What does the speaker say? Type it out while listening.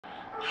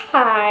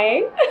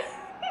Hi.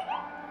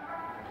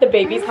 The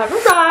babies have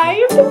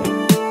arrived.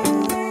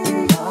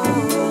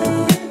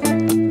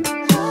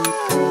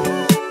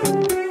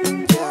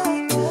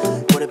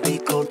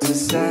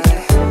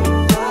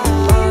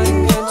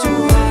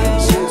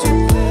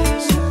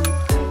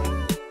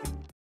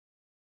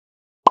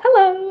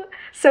 Hello.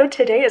 So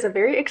today is a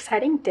very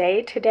exciting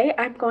day. Today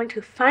I'm going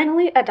to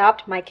finally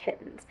adopt my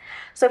kittens.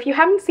 So if you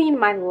haven't seen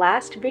my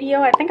last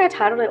video, I think I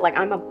titled it like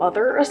I'm a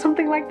mother or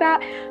something like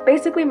that.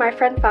 Basically, my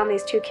friend found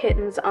these two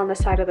kittens on the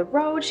side of the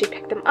road. She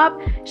picked them up,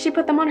 she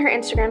put them on her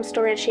Instagram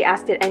story, and she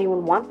asked did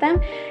anyone want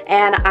them.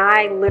 And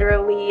I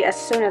literally, as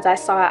soon as I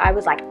saw it, I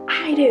was like,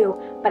 I do.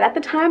 But at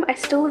the time, I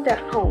still lived at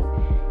home.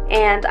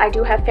 And I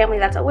do have family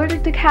that's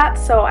allergic to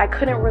cats, so I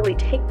couldn't really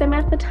take them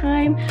at the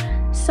time.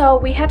 So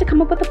we had to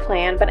come up with a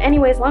plan. But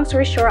anyways, long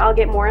story short, I'll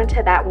get more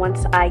into that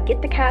once I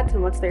get the cats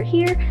and once they're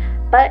here.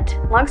 But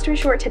long story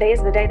short, today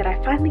is the day that I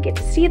finally get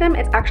to see them.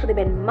 It's actually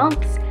been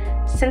months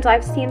since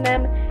I've seen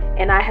them,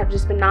 and I have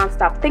just been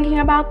nonstop thinking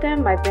about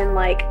them. I've been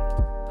like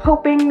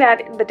hoping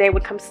that the day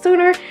would come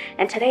sooner,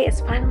 and today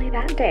is finally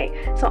that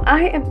day. So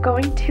I am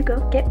going to go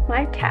get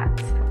my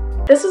cats.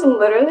 This is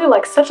literally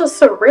like such a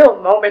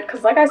surreal moment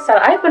because like I said,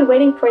 I've been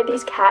waiting for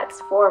these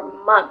cats for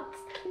months.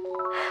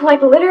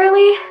 Like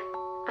literally,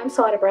 I'm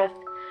so out of breath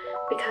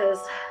because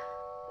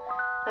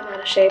I'm out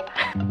of shape.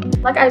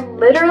 Like I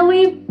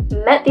literally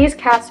met these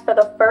cats for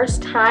the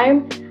first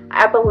time,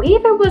 I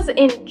believe it was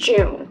in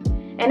June,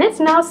 and it's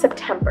now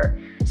September.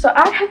 So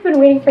I have been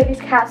waiting for these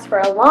cats for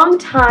a long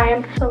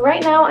time. So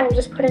right now I'm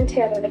just putting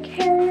together the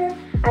carrier.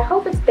 I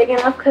hope it's big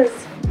enough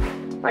because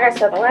like I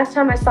said, the last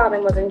time I saw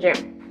them was in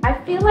June. I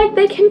feel like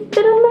they can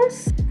fit in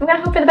this. I'm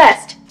gonna hope for the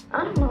best.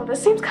 I don't know,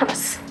 this seems kind of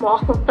small,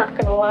 I'm not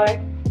gonna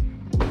lie.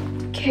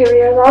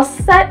 Carrier's all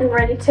set and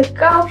ready to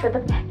go for the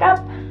pickup.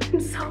 I'm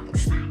so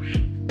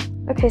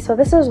excited. Okay, so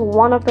this is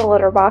one of the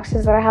litter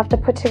boxes that I have to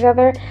put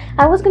together.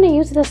 I was gonna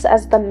use this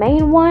as the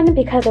main one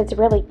because it's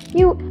really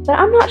cute, but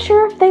I'm not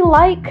sure if they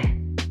like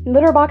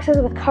litter boxes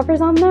with covers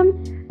on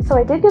them. So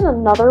I did get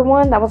another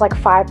one that was like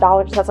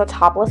 $5. That's a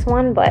topless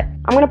one, but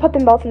I'm gonna put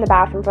them both in the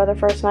bathroom for the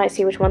first night,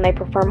 see which one they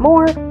prefer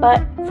more.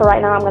 But for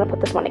right now, I'm gonna put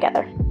this one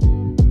together.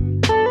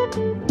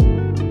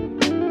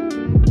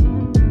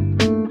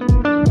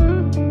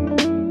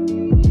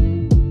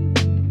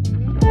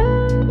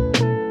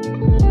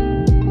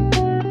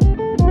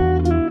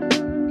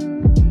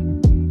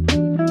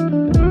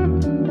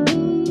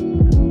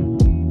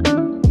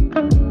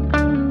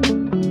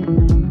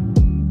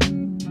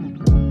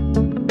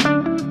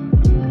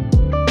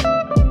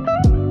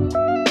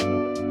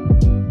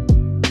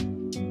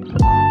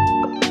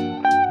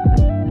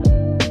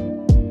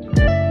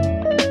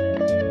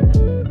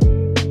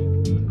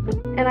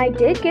 And I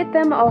did get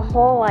them a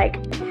whole like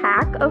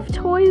pack of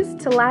toys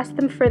to last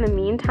them for the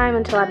meantime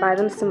until I buy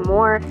them some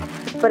more.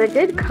 But it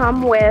did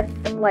come with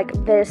like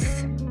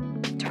this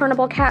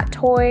turnable cat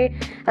toy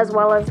as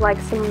well as like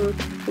some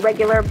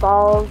regular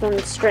balls and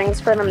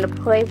strings for them to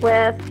play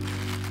with.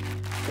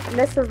 And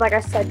this is, like I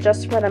said,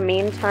 just for the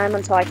meantime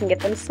until I can get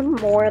them some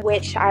more,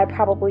 which I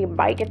probably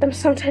might get them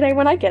some today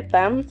when I get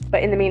them.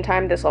 But in the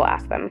meantime, this will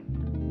last them.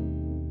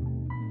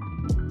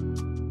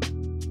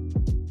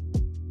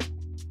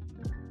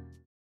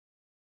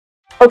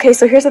 Okay,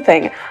 so here's the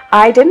thing.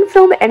 I didn't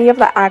film any of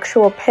the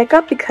actual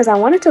pickup because I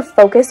wanted to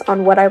focus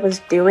on what I was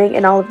doing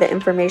and all of the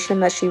information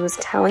that she was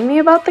telling me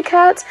about the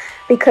cats,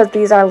 because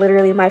these are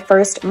literally my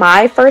first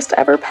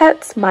ever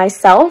pets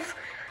myself.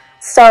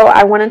 So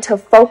I wanted to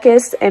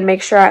focus and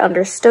make sure I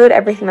understood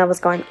everything that was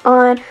going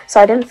on. So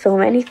I didn't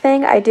film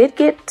anything. I did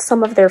get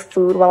some of their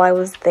food while I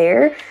was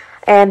there,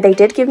 and they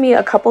did give me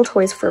a couple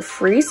toys for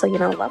free, so you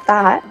know, love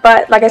that.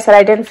 But like I said,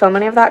 I didn't film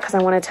any of that because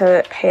I wanted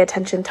to pay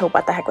attention to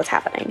what the heck was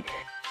happening.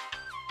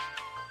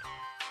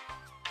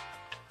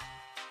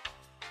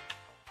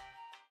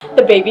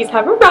 The babies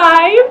have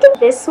arrived.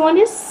 This one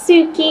is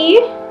Suki.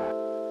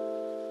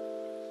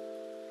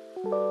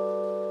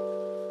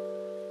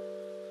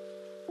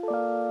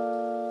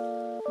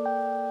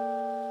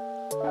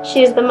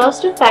 She's the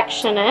most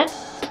affectionate.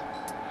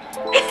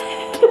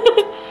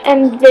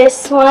 And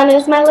this one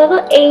is my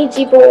little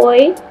agey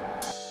boy.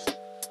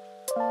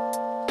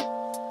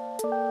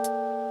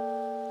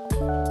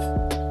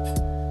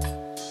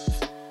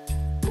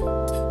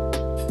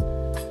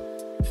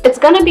 It's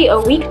gonna be a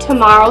week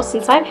tomorrow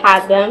since I've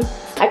had them.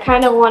 I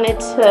kind of wanted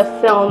to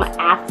film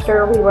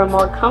after we were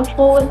more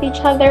comfortable with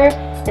each other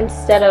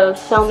instead of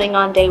filming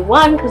on day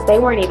one because they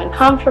weren't even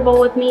comfortable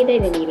with me. They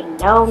didn't even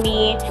know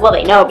me. Well,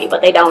 they know me,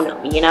 but they don't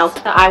know me, you know?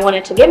 So I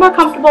wanted to get more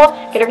comfortable,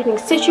 get everything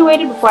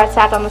situated before I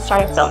sat down and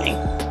started filming.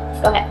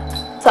 Go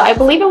ahead. So I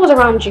believe it was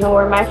around June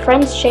where my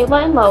friends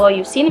Shayla and Lola,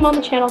 you've seen them on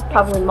the channel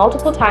probably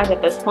multiple times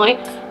at this point,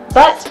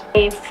 but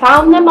they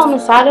found them on the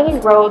side of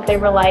the road. They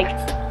were like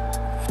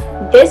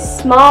this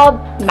small,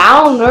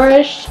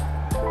 malnourished,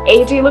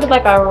 AJ looked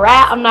like a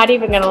rat, I'm not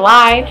even gonna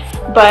lie,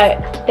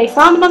 but they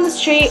found them on the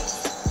street.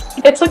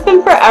 It took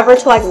them forever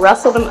to like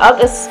wrestle them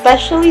up,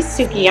 especially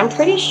Suki. I'm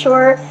pretty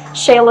sure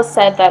Shayla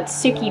said that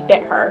Suki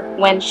bit her.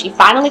 When she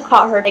finally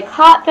caught her, they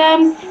caught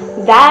them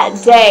that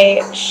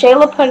day.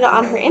 Shayla put it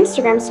on her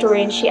Instagram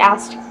story and she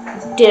asked,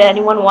 did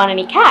anyone want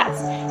any cats?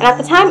 And at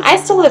the time, I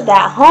still lived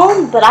at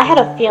home, but I had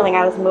a feeling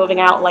I was moving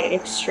out like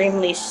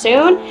extremely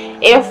soon.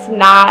 If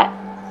not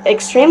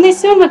extremely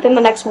soon, within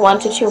the next 1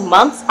 to 2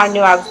 months, I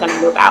knew I was going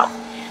to move out.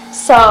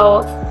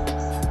 So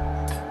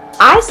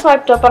I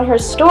swiped up on her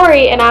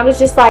story and I was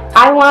just like,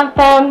 I want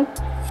them.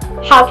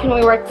 How can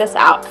we work this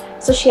out?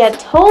 So she had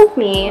told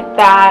me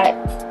that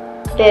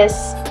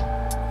this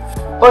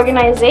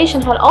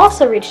organization had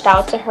also reached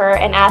out to her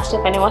and asked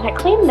if anyone had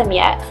claimed them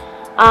yet.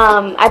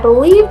 I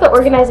believe the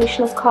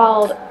organization is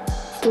called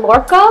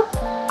Lorca.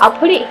 I'll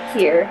put it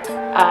here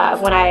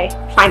when I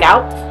find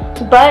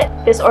out.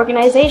 But this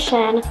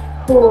organization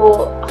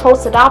who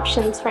hosts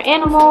adoptions for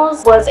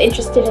animals was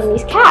interested in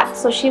these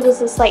cats. So she was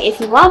just like, if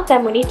you want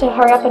them, we need to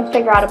hurry up and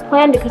figure out a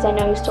plan because I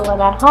know you still live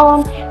at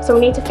home. So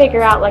we need to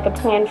figure out like a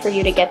plan for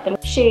you to get them.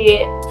 She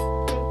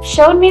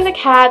showed me the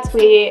cats.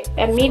 We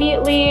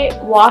immediately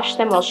washed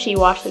them. Well, she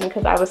washed them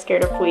because I was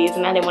scared of fleas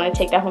and I didn't want to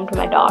take that home to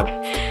my dog.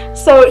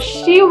 So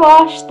she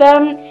washed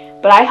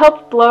them, but I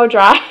helped blow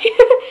dry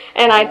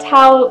and I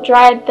towel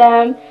dried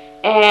them.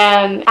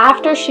 And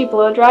after she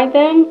blow dried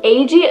them,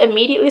 AG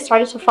immediately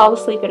started to fall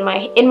asleep in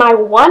my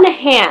one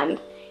hand.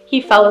 He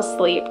fell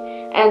asleep.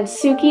 And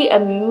Suki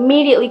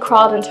immediately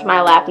crawled into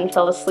my lap and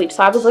fell asleep.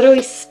 So I was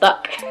literally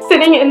stuck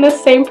sitting in the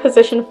same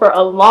position for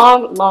a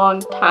long,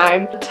 long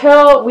time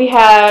until we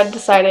had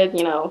decided,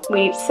 you know,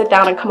 we need to sit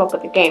down and come up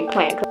with a game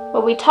plan.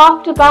 When we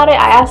talked about it,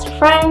 I asked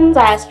friends,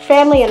 I asked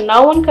family, and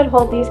no one could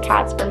hold these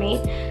cats for me.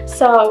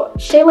 So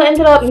Shayla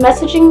ended up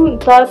messaging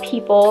the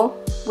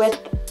people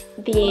with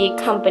the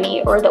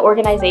company or the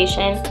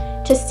organization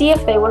to see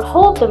if they would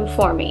hold them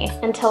for me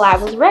until I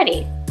was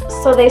ready.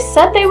 So they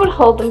said they would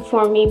hold them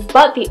for me,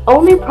 but the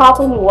only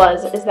problem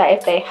is that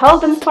if they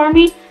held them for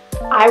me,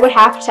 I would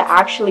have to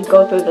actually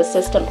go through the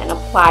system and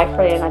apply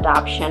for an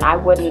adoption. I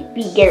wouldn't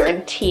be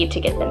guaranteed to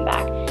get them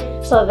back.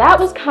 So that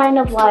was kind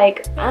of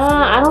like,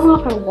 I don't know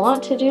if I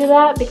want to do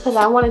that because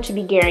I wanted to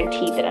be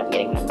guaranteed that I'm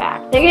getting them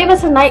back. They gave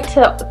us a night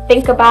to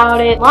think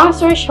about it. Long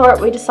story short,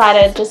 we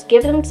decided just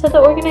give them to the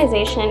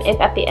organization. If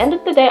at the end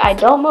of the day I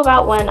don't move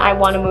out when I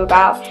want to move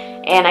out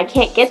and I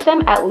can't get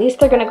them, at least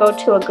they're going to go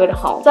to a good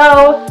home.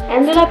 So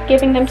ended up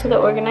giving them to the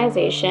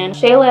organization.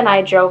 Shayla and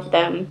I drove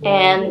them,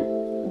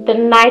 and the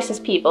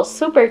nicest people,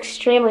 super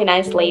extremely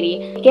nice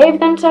lady, gave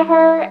them to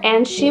her,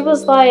 and she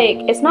was like,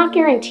 it's not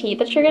guaranteed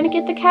that you're gonna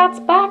get the cats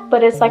back,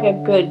 but it's like a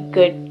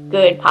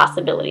good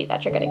possibility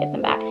that you're gonna get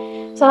them back.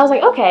 So I was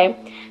like, okay.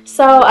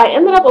 So I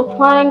ended up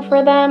applying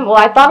for them. Well,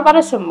 I thought about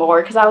it some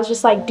more because I was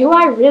just like, do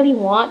I really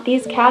want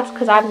these cats?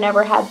 Because I've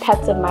never had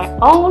pets of my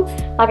own.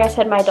 Like I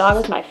said, my dog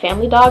was my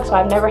family dog, so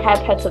I've never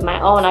had pets of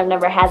my own. I've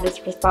never had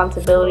this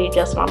responsibility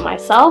just on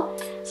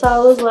myself. So I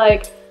was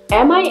like,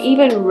 am I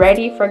even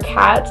ready for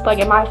cats? Like,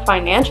 am I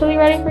financially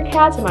ready for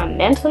cats? Am I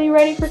mentally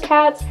ready for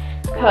cats?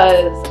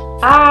 Because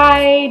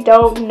I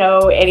don't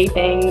know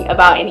anything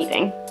about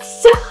anything.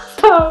 So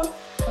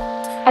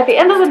at the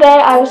end of the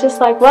day, I was just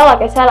like, well,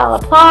 like I said, I'll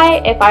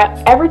apply. If I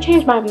ever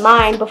change my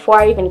mind before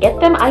I even get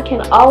them, I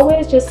can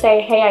always just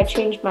say, hey, I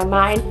changed my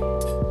mind.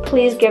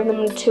 Please give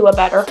them to a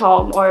better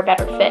home or a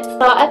better fit.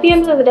 So at the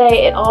end of the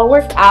day, it all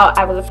worked out.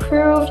 I was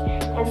approved,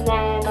 and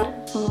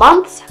then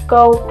months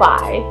go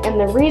by. And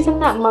the reason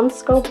that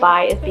months go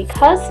by is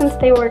because since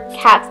they were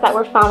cats that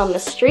were found on the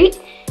street,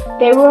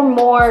 they were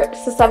more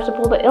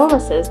susceptible to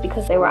illnesses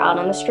because they were out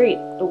on the street.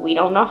 We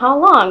don't know how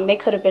long. They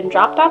could have been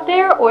dropped out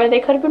there or they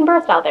could have been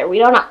birthed out there. We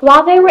don't know.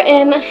 While they were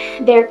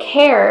in their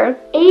care,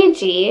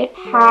 AG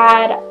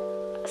had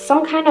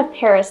some kind of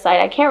parasite.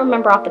 I can't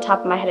remember off the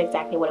top of my head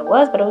exactly what it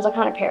was, but it was a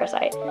kind of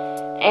parasite.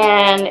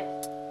 And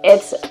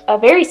it's a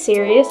very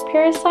serious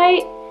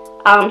parasite.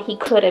 He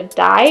could have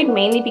died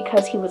mainly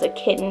because he was a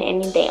kitten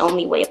and they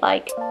only weighed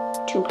like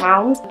 2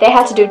 pounds. They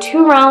had to do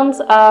 2 rounds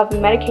of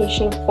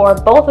medication for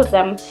both of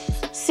them.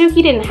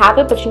 Suki didn't have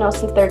it, but you know,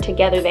 since they're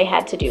together, they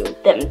had to do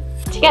them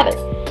together.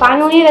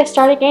 Finally, they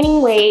started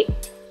gaining weight,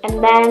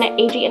 and then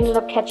AG ended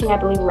up catching, I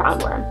believe,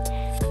 roundworm.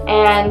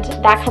 And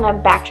that kind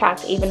of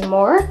backtracked even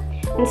more.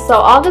 And so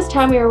all this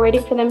time we were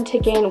waiting for them to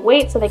gain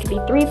weight so they could be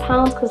 3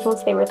 pounds, because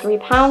once they were 3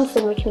 pounds,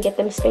 then we can get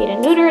them spayed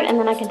and neutered, and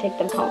then I can take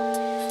them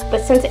home.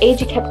 But since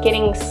AG kept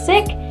getting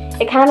sick,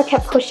 it kind of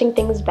kept pushing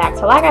things back.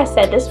 So like I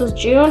said, this was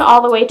June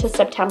all the way to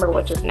September,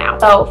 which is now.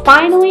 So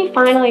finally,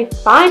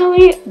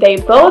 they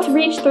both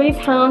reached 3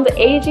 pounds.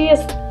 AG is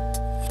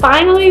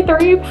finally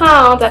 3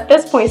 pounds. At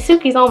this point,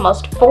 Suki's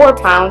almost 4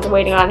 pounds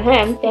waiting on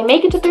him. They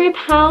make it to 3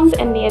 pounds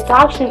and the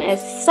adoption is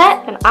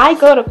set, and I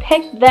go to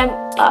pick them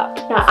up.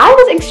 Now, I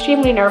was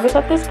extremely nervous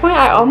at this point.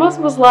 I almost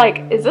was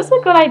like, is this a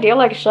good idea?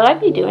 Like, should I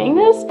be doing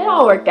this? It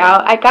all worked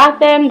out. I got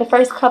them. The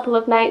first couple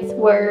of nights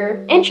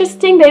were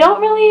interesting. They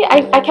don't really,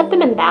 I kept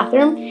them in the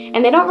bathroom,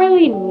 and they don't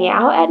really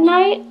meow at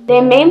night.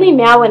 They mainly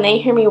meow when they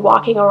hear me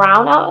walking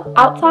around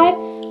outside.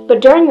 But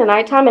during the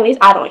nighttime, at least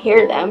I don't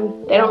hear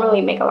them. They don't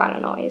really make a lot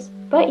of noise.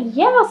 But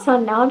yeah, so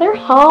now they're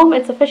home.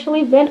 It's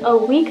officially been a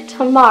week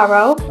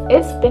tomorrow.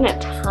 It's been a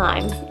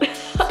time.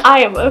 I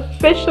am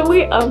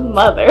officially a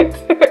mother.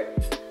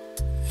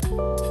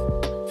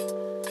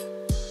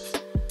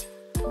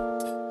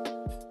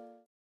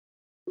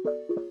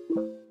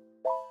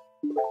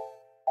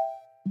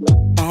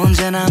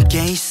 언제나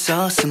함께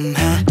있었음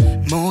해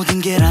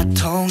모든 게 다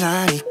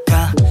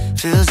통하니까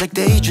Feels like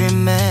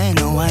daydreaming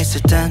너와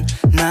있을 땐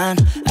난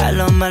I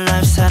love my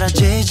life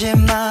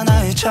사라지지만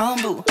나의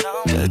전부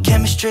그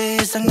chemistry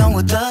이상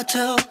너와 the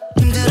two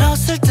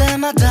힘들었을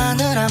때마다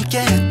늘 함께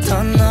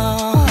했던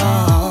너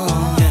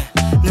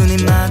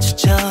눈이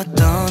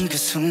마주쳤던 그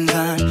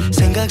순간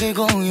생각을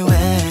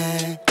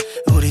공유해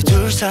우리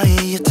둘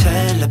사이의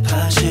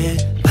텔레파시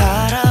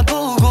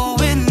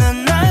바라보고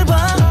있는 날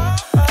봐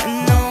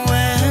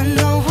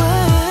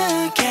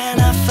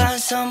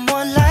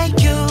Someone like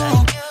you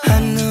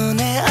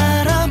한눈에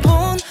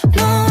알아본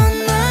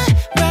넌 나의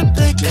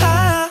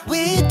replica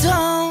We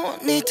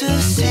don't need to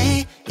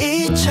see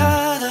each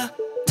other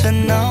To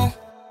know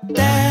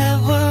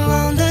that we're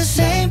on the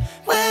same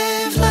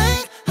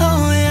wavelength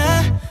Oh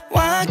yeah,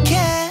 why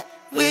can't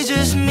we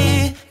just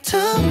meet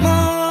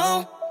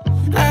tomorrow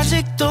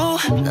아직도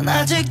난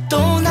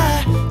아직도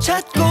날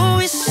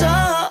찾고 있어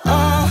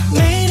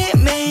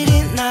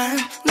매일이 난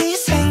네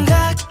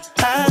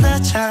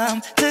생각하다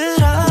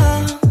잠들어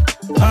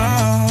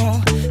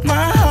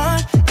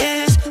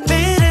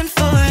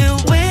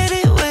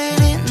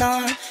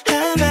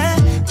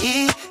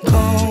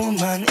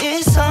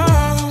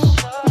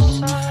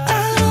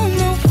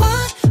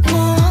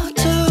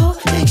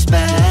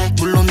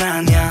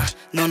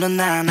너는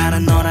난 알아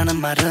너라는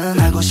말은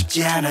하고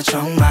싶지 않아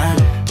정말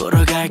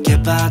보러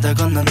갈게 바다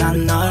건너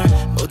난 널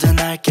뭐든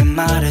할게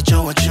말해줘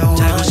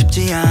하고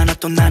싶지 않아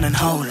또 나는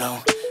홀로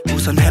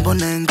우선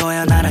해보는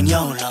거야 나랑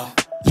YOLO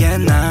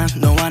Yeah 난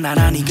너와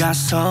나란히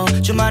가서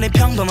주말에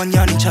평범한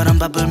연인처럼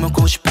밥을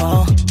먹고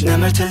싶어 내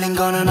말 틀린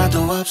건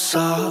하나도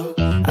없어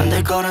안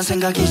될 거란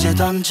생각 이제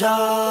던져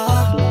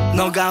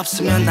너가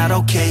없으면 날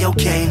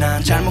okay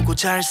난 잘 먹고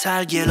잘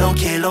살길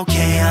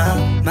okay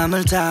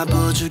맘을 다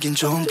부어주긴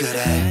좀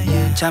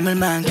그래 잠을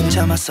만큼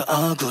참았어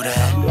억울해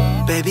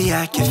Baby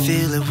I can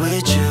feel it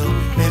with you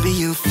Maybe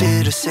you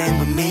feel the same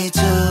with me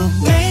too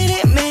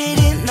매일이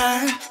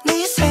난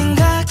네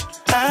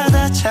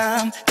생각하다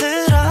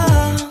잠들어